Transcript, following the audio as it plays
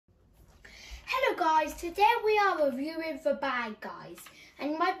guys, today we are reviewing The Bad Guys,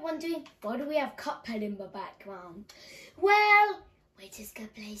 and you might be wondering, why do we have Cuphead in the background? Well, we're just going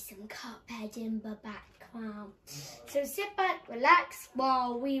to play some Cuphead in the background. So sit back, relax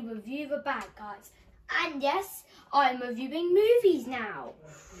while we review The Bad Guys. And yes, I'm reviewing movies now.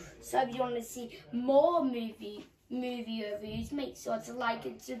 So if you want to see more movie reviews, make sure to like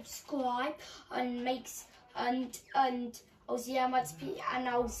and subscribe, and I'll see how much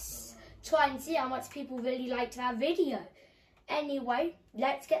I'll try and see how much people really liked that video. Anyway,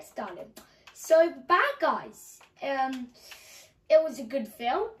 let's get started. So, Bad Guys. It was a good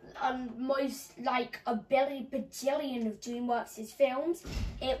film. Most like a bajillion of DreamWorks' films.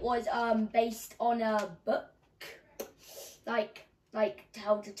 It was based on a book. Like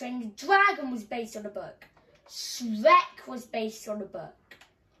How to Train the Dragon was based on a book. Shrek was based on a book.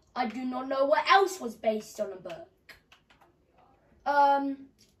 I do not know what else was based on a book.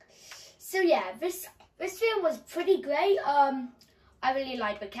 So yeah, this film was pretty great. I really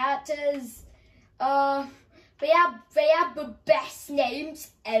like the characters. They had the best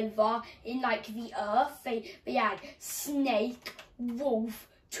names ever in like the earth. They had Snake, Wolf,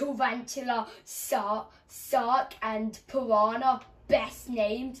 Tarantula, Sark, and Piranha. Best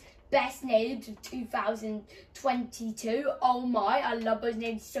names of 2022. Oh my, I love those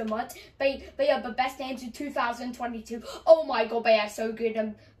names so much. They are the best names of 2022. Oh my god, they are so good,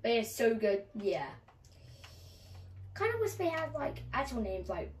 and they are so good. Yeah. Kind of wish they had like actual names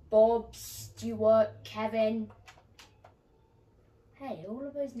like Bob, Stuart, Kevin. Hey, all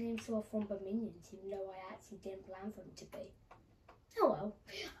of those names were from the Minions, even though I actually didn't plan for them to be. Oh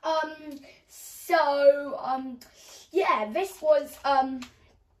well. Yeah, this was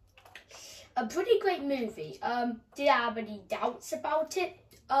a pretty great movie. Did I have any doubts about it?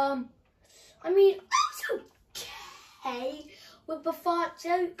 I mean, I was okay with the fart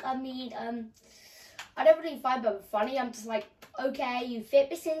joke. I mean, I don't really find them funny. I'm just like, okay, you fit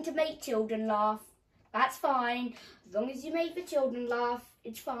this in to make children laugh. That's fine. As long as you make the children laugh,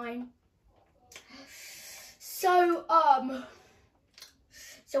 it's fine. So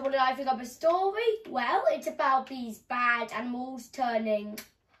what did I think of the story? Well, it's about these bad animals turning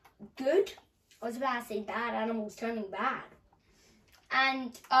good. I was about to say bad animals turning bad.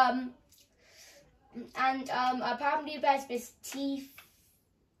 And apparently there's this teeth,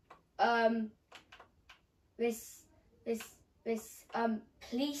 this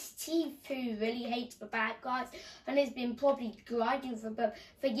police chief who really hates the bad guys and has been probably grinding for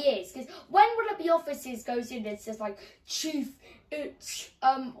years. Because when one of the officers goes in, it's just like, Chief, it's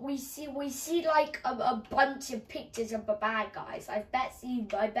we see like a bunch of pictures of the bad guys. I bet he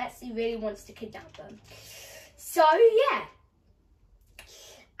really wants to kidnap them. So yeah.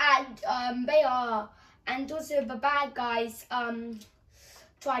 And also the bad guys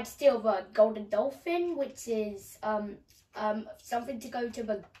tried to steal the golden dolphin, which is something to go to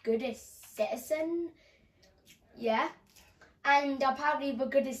the goodest citizen. Yeah. And apparently the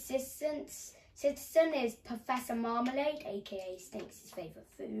goodest citizen is Professor Marmalade, aka Stinks' favourite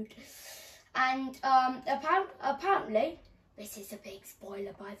food. And apparently, this is a big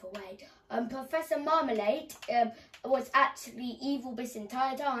spoiler by the way, Professor Marmalade was actually evil this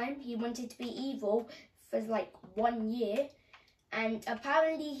entire time. He wanted to be evil for like 1 year. And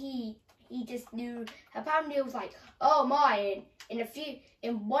apparently he just knew, apparently it was like, oh my, in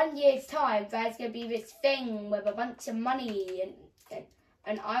 1 year's time, there's going to be this thing with a bunch of money,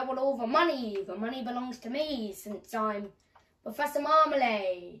 and I want all the money belongs to me since I'm Professor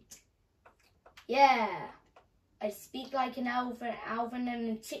Marmalade. Yeah, I speak like an Alvin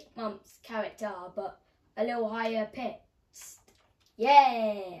and a Chipmunks character, but a little higher pitched.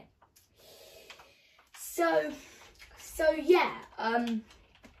 Yeah. So yeah,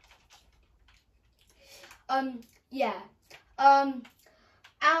 yeah, and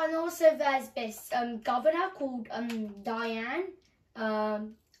also there's this governor called Diane,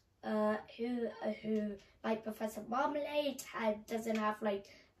 who like Professor Marmalade doesn't have like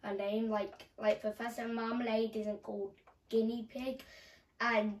a name, like Professor Marmalade isn't called Guinea Pig,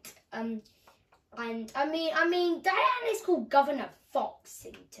 and I mean Diane is called Governor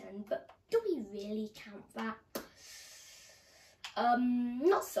Foxington, but do we really count that?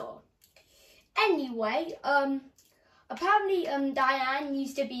 Not so. Anyway, apparently Diane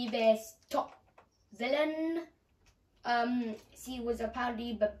used to be this top villain. She was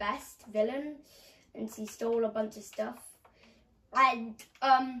apparently the best villain, and she stole a bunch of stuff. And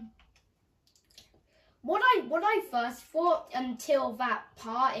what I first thought until that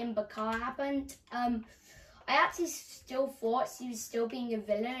part in the car happened, I I actually still thought she was still being a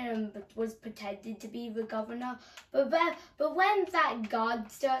villain and was pretending to be the governor. But when that guard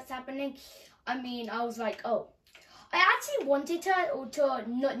starts happening, I mean, I was like, oh. I actually wanted her to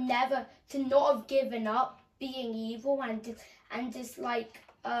not have given up being evil and just like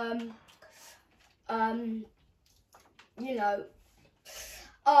you know,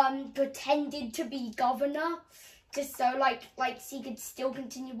 pretended to be governor, just so like she could still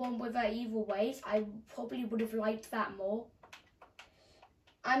continue on with her evil ways. I probably would have liked that more.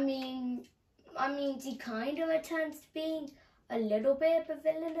 I mean, she kind of returns to being a little bit of a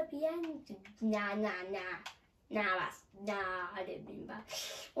villain at the end. Nah, I didn't mean that.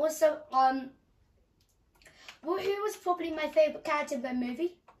 Also, well, who was probably my favourite character in the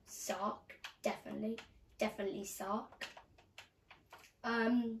movie? Sark, definitely Sark.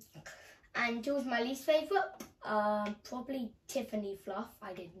 And who was my least favourite? Probably Tiffany Fluff.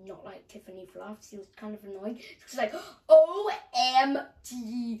 I did not like Tiffany Fluff. She was kind of annoying. She was like,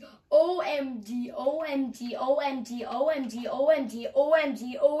 OMG, OMG, OMG, OMG, OMG, OMG,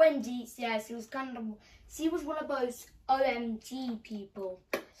 OMG, OMG. Yeah, she was one of those OMG people.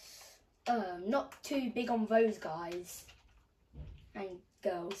 Not too big on those guys and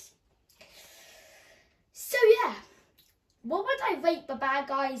girls. So yeah, what would I rate the bad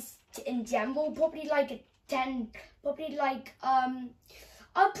guys in general? Probably like a 10. Probably like I'll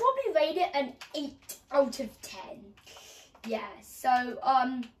probably rate it an 8 out of 10. Yeah. So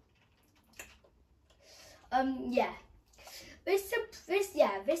yeah.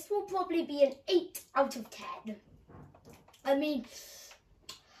 This will probably be an 8 out of 10. I'm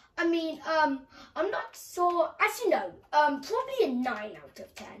not sure. Actually, no. Probably a 9 out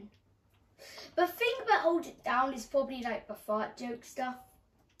of 10. The thing that holds it down is probably like the fart joke stuff.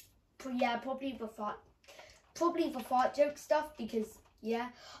 Yeah, probably the fart joke stuff, because yeah.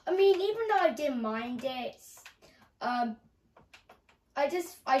 I mean, even though I didn't mind it, I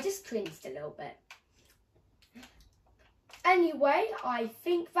just cringed a little bit. Anyway, I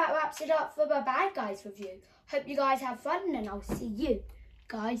think that wraps it up for the Bad Guys review. Hope you guys have fun, and I'll see you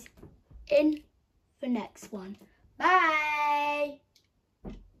guys in the next one. Bye!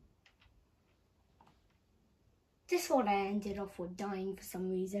 This one I ended off with dying for some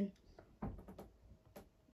reason.